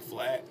make them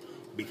flat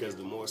because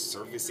the more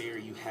surface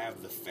area you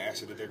have, the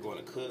faster that they're going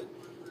to cook.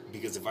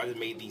 Because if I just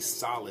made these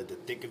solid, the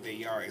thicker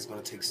they are, it's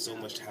going to take so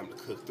much time to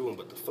cook through them.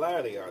 But the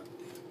flatter they are,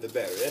 the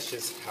better. That's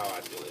just how I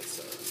do it,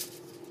 so.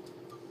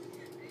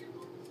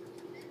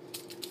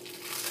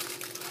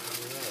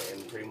 Alright,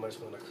 and pretty much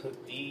going to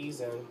cook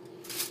these, and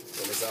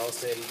when it's all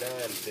said and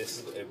done,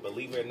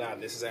 believe it or not,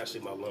 this is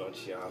actually my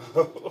lunch, y'all.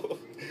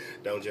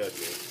 Don't judge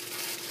me.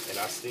 And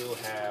I still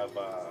have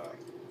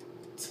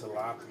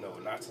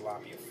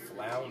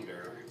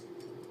flounder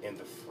in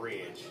the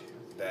fridge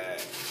that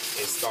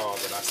is thawed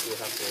that I still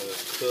have to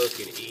cook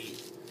and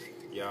eat.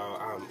 Y'all,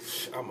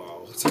 I'm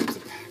all types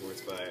of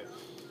backwards, but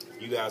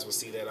you guys will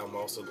see that I'm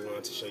also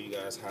going to show you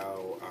guys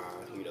how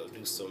I,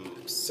 do some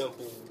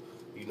simple,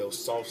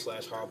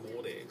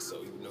 soft/hard-boiled eggs.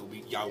 So,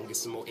 y'all will get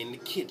some more in the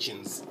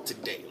kitchens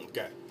today,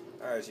 okay?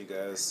 Alright, you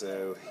guys,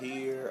 so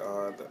here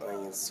are the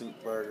onion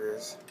soup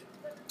burgers.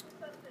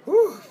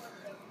 Whew,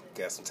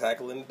 got some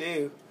tackling to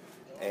do.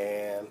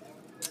 And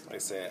like I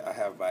said, I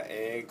have my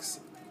eggs.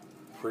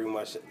 Pretty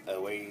much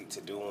a way to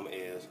do them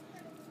is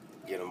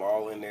get them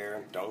all in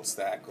there, don't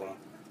stack them,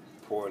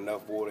 pour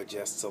enough water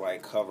just to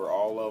cover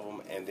all of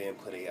them, and then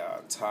put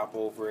a top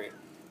over it.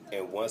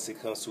 And once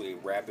it comes to a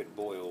rapid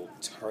boil,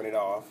 turn it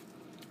off,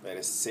 let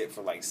it sit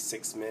for like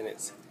 6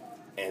 minutes,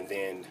 and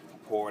then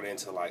pour it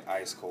into like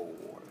ice cold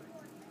water,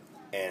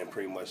 and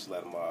pretty much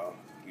let them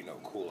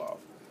cool off.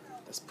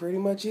 That's pretty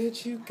much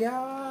it, you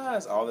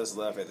guys. All that's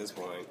left at this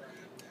point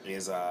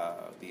is the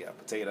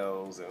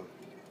potatoes, and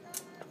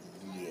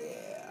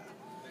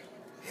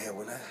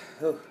when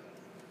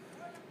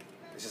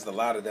it's just a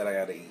lot of that I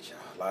gotta eat, y'all.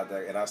 A lot of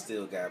that, and I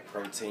still got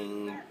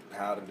protein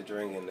powder to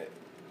drink, and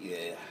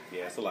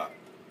it's a lot.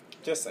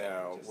 Just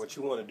what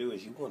you want to do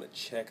is you want to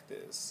check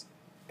this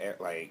at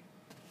like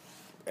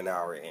an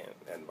hour in,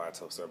 and my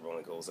toaster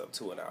only goes up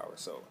to an hour.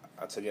 So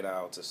I took it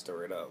out to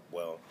stir it up.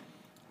 Well,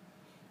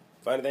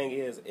 funny thing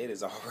is, it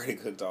is already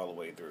cooked all the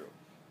way through.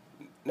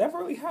 Never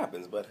really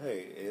happens, but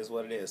hey, it is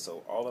what it is.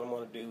 So all that I'm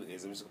going to do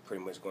is I'm just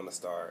pretty much going to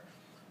start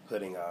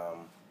putting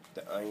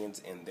the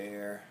onions in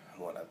there. I'm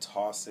going to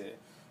toss it,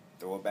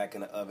 throw it back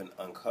in the oven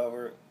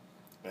uncovered,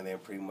 and then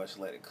pretty much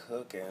let it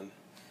cook. And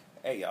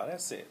hey, y'all,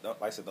 that's it.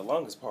 Like I said, the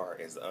longest part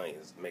is the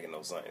onions, making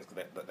those onions,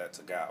 because that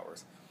took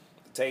hours.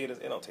 Potatoes,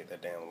 it don't take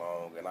that damn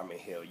long. And I mean,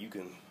 hell, you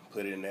can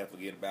put it in there,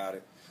 forget about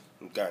it.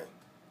 Okay.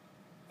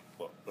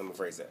 Well, let me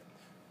phrase that.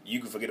 You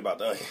can forget about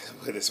the onions,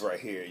 but it's right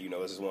here.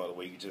 It's just one of the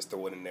way you can just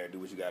throw it in there, do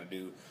what you got to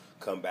do,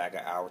 come back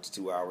an hour to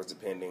 2 hours,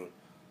 depending.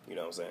 You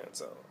know what I'm saying?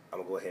 So I'm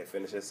going to go ahead and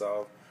finish this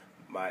off.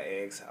 My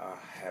eggs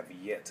have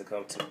yet to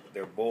come to.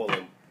 They're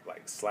boiling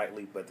like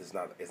slightly, but it's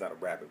not a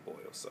rapid boil.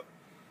 So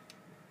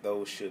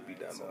those should be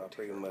done. So I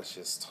pretty much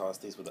just toss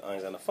these with the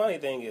onions. And the funny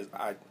thing is,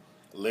 I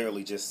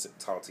literally just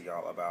talked to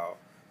y'all about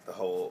the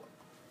whole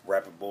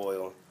rapid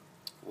boil.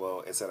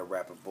 Well, it's at a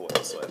rapid boil.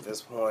 So at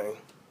this point,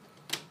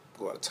 I'm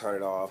going to turn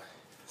it off.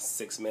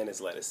 6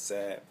 minutes, let it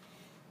set,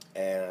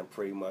 and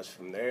pretty much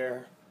from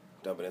there,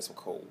 dump it in some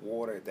cold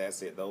water.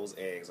 That's it. Those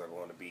eggs are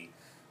going to be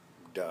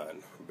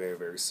done very,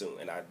 very soon.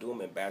 And I do them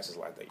in batches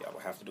like that. Y'all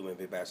don't have to do them in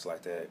big batches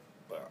like that,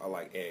 but I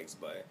like eggs.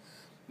 But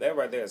that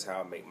right there is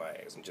how I make my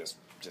eggs. I'm just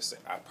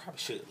saying, I probably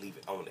should leave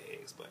it on the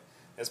eggs, but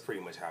that's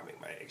pretty much how I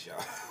make my eggs,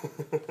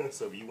 y'all.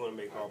 So if you want to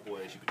make hard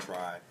boiled eggs, you can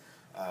try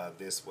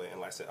this way. And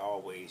like I said,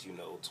 always,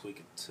 tweak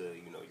it to, your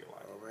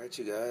life. All right,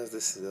 you guys,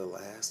 this is the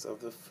last of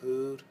the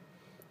food.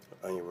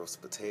 Onion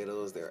roasted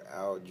potatoes, they're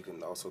out. You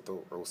can also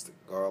throw roasted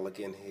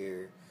garlic in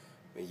here.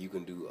 And you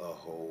can do a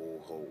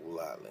whole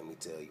lot, let me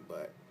tell you.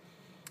 But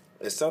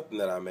it's something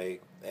that I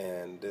make,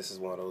 and this is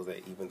one of those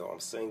that even though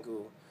I'm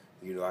single,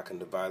 I can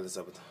divide this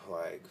up into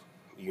like,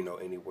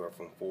 anywhere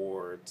from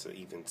 4 to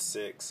even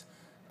 6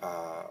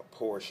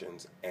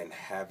 portions and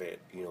have it,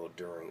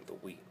 during the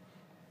week.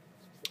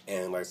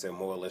 And like I said,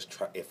 more or less,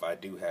 if I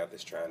do have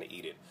this, trying to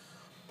eat it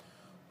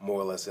more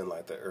or less in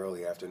like the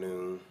early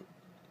afternoon.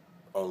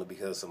 Only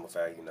because some of the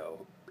fact,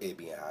 it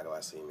being high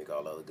glycemic,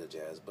 all the other good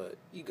jazz, but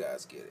you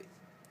guys get it.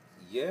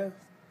 Yeah,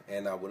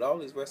 and with all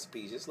these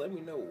recipes, just let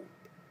me know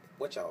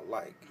what y'all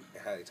like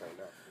and how they turned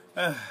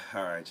out.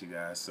 Alright, you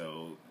guys,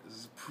 so this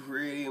is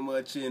pretty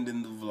much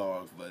ending the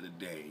vlog for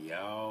today.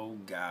 Y'all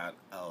got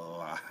a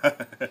lot.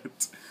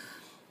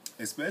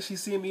 Especially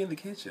seeing me in the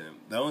kitchen.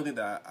 The only thing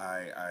that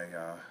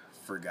I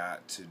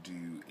forgot to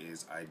do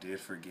is I did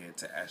forget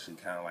to actually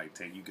kind of like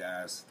take you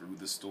guys through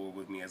the store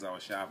with me as I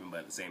was shopping,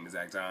 but at the same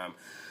exact time,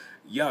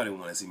 y'all didn't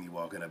want to see me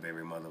walking up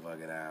every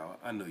motherfucking aisle.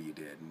 I know you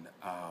didn't.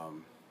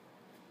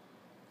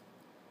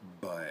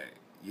 But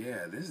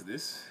yeah,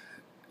 this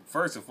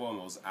first and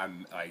foremost,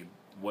 I'm like,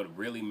 what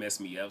really messed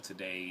me up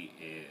today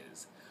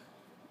is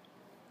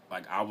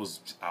like I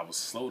was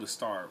slow to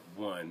start.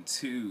 1,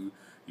 2,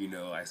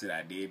 like I said,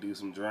 I did do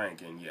some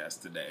drinking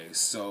yesterday,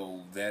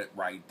 so that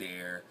right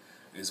there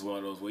is one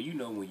of those where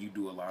when you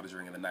do a lot of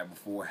drinking the night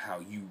before, how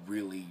you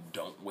really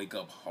don't wake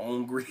up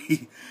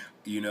hungry,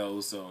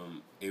 So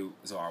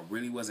I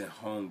really wasn't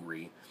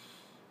hungry.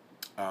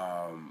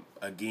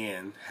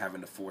 Again,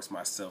 having to force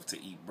myself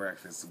to eat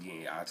breakfast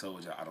again. I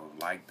told you I don't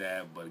like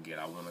that, but again,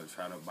 I want to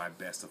try my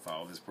best to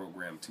follow this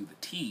program to the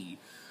T.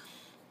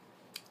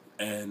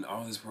 And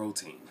all this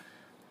protein,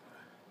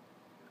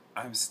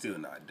 I'm still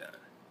not done.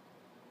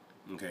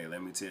 Okay,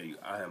 let me tell you,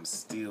 I am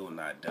still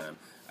not done.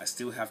 I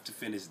still have to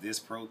finish this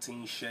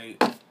protein shake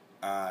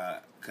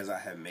because I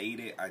have made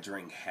it. I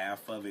drank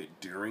half of it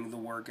during the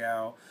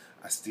workout.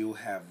 I still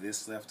have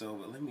this left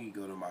over. Let me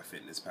go to my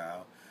Fitness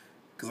Pal,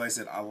 because like I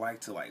said, I like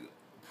to like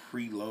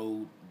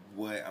preload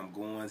what I'm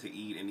going to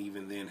eat, and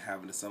even then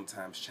having to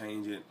sometimes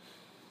change it.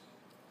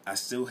 I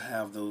still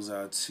have those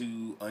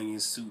 2 onion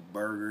soup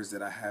burgers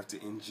that I have to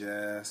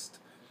ingest.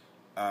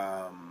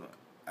 I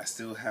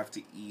still have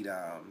to eat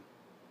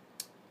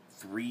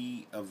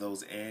 3 of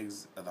those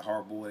eggs, of the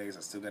hard-boiled eggs. I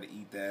still got to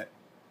eat that.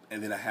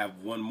 And then I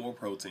have 1 more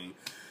protein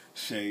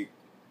shake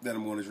that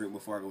I'm going to drink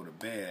before I go to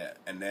bed,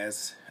 and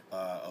that's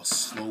a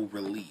slow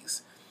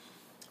release.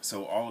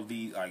 So all of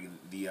these, like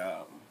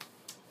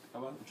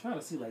I'm trying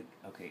to see, like,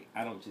 okay,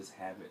 I don't just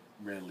have it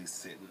readily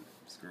sitting.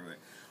 Screw it.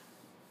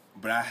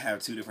 But I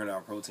have 2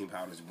 different protein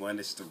powders. One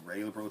that's the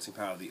regular protein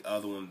powder. The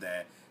other one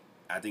that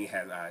I think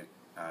has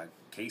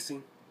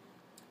casein.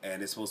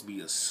 And it's supposed to be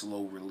a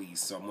slow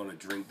release. So I'm going to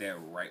drink that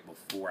right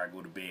before I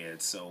go to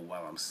bed. So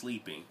while I'm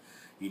sleeping,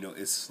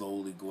 it's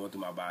slowly going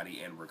through my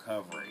body and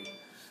recovering.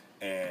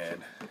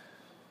 And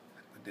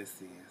what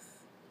this is,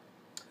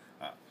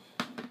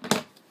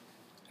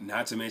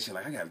 not to mention,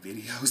 like, I got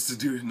videos to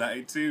do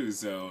tonight too.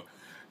 So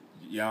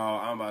y'all,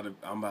 I'm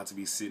about to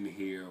be sitting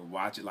here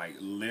watching, like,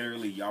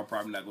 literally, y'all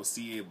probably not gonna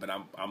see it, but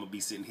I'm gonna be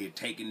sitting here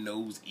taking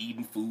notes,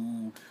 eating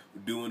food,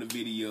 doing a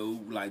video,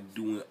 like,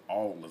 doing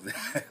all of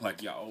that.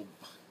 Like, y'all,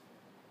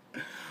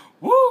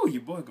 woo,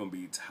 your boy gonna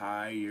be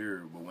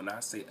tired. But when I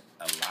say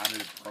a lot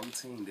of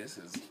protein, this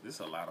is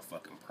a lot of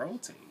fucking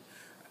protein.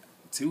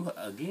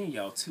 Again,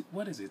 y'all,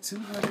 what is it?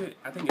 200?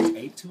 I think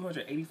it's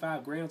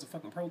 285 grams of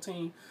fucking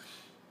protein.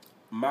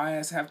 My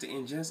ass have to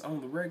ingest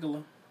on the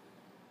regular.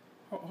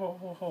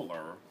 Hold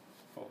on.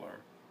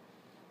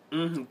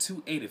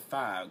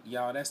 285,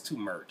 y'all. That's too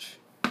much.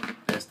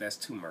 That's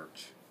too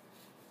much.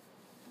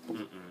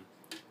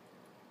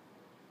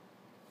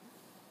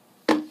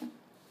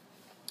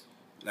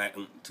 Like,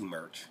 too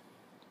much.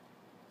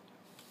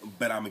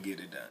 But I'm gonna get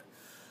it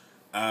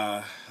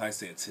done. Like I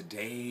said,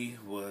 today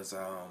was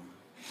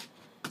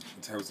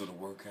in terms of the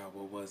workout.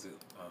 What was it?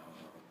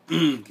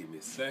 Give me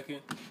a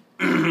second.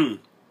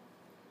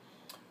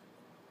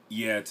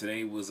 Yeah,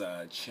 today was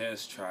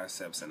chest,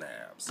 triceps, and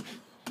abs.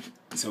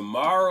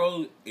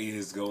 Tomorrow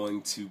is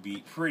going to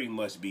be pretty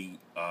much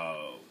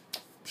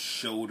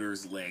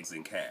shoulders, legs,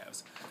 and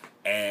calves.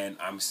 And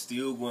I'm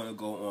still going to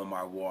go on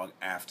my walk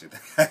after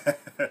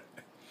that.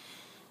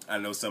 I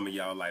know some of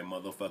y'all like,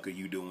 motherfucker,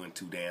 you doing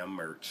too damn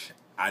much.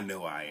 I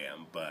know I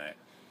am, but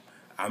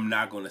I'm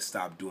not going to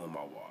stop doing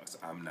my walks.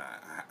 I'm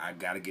not. I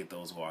got to get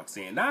those walks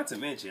in. Not to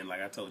mention,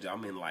 like I told you,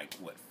 I'm in like,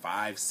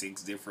 5,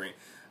 6 different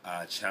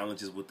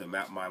challenges with the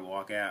My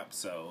Walk app.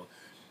 So,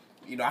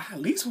 you know, I at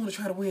least want to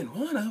try to win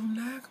one of them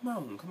now.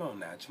 Come on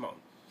now.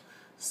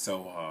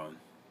 So,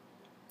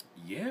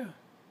 yeah.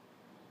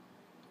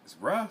 It's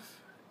rough.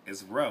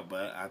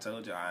 But I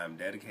told you, I am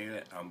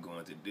dedicated. I'm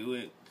going to do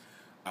it.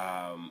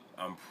 I'm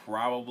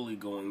probably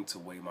going to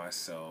weigh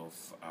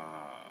myself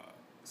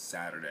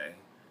Saturday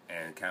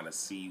and kind of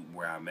see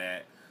where I'm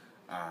at.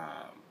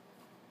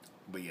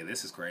 But yeah,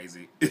 this is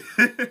crazy.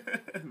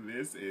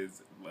 This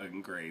is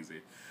fucking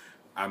crazy.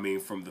 I mean,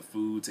 from the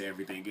food to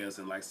everything else.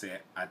 And like I said,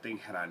 I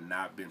think had I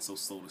not been so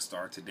slow to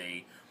start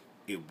today,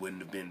 it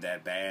wouldn't have been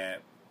that bad.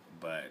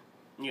 But,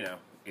 you know,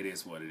 it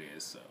is what it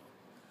is. So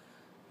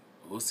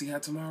we'll see how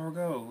tomorrow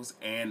goes.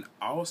 And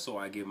also,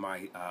 I get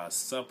my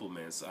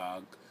supplements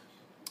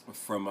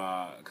from,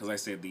 because I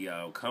said the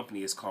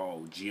company is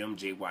called Jim,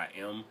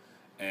 JYM.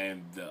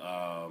 And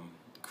the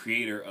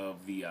creator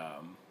of the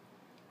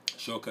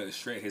Shortcut is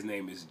Straight, his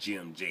name is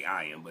Jim,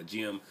 J-I-M, but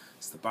Jim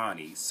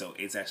Stabani. So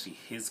it's actually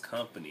his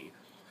company.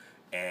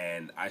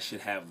 And I should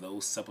have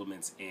those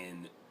supplements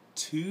in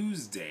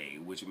Tuesday,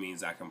 which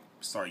means I can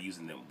start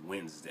using them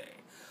Wednesday.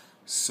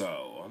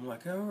 So I'm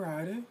like,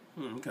 alrighty,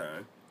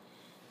 okay.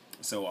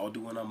 So I'll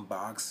do an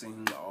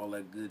unboxing, all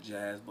that good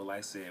jazz. But like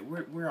I said,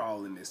 we're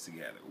all in this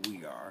together.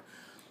 We are.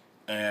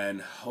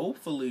 And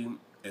hopefully,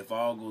 if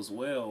all goes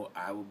well,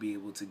 I will be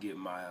able to get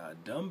my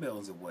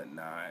dumbbells and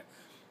whatnot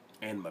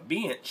and my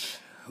bench,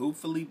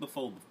 hopefully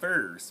before the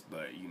first.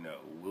 But you know,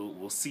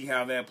 we'll see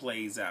how that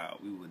plays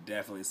out. We will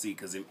definitely see,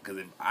 because if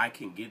I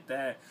can get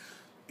that,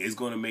 it's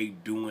going to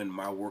make doing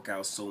my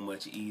workout so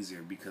much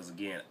easier. Because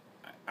again,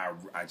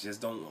 I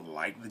just don't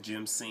like the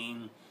gym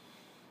scene,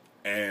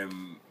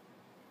 and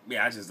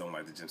yeah, I just don't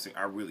like the gym scene.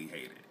 I really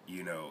hate it,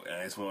 you know.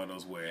 And it's one of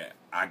those where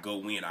I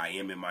go in, I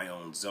am in my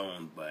own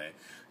zone, but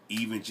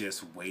even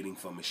just waiting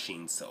for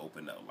machines to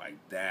open up like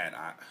that,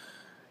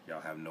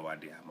 y'all have no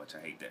idea how much I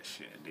hate that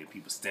shit. And then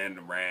people standing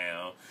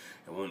around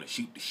and want to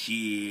shoot the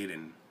shit.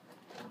 And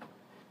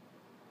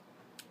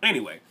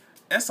anyway,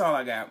 that's all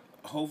I got.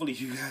 Hopefully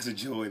you guys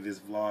enjoyed this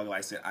vlog. Like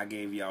I said, I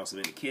gave y'all some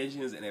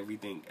indications and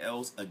everything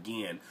else.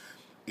 Again,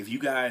 if you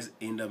guys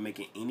end up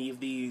making any of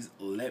these,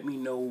 let me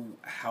know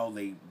how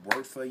they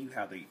work for you,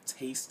 how they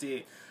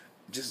tasted.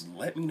 Just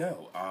let me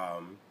know.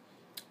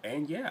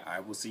 And yeah,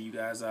 I will see you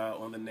guys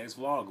on the next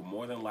vlog.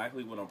 More than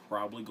likely, what I'm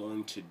probably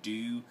going to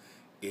do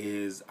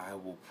is I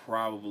will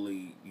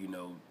probably, you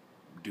know,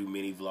 do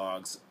mini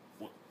vlogs,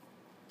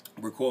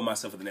 record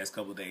myself for the next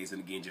couple of days,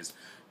 and again, just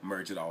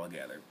merge it all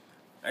together.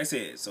 Like I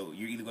said, so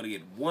you're either going to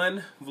get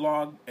one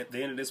vlog at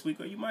the end of this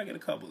week, or you might get a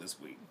couple this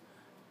week.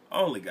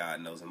 Only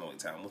God knows, and only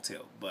time will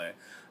tell. But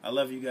I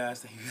love you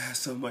guys. Thank you guys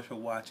so much for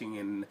watching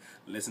and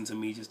listen to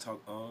me just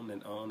talk on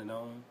and on and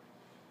on.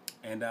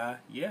 And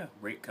yeah,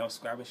 rate, comment,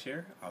 subscribe, and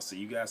share. I'll see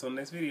you guys on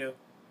the next video.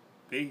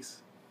 Peace.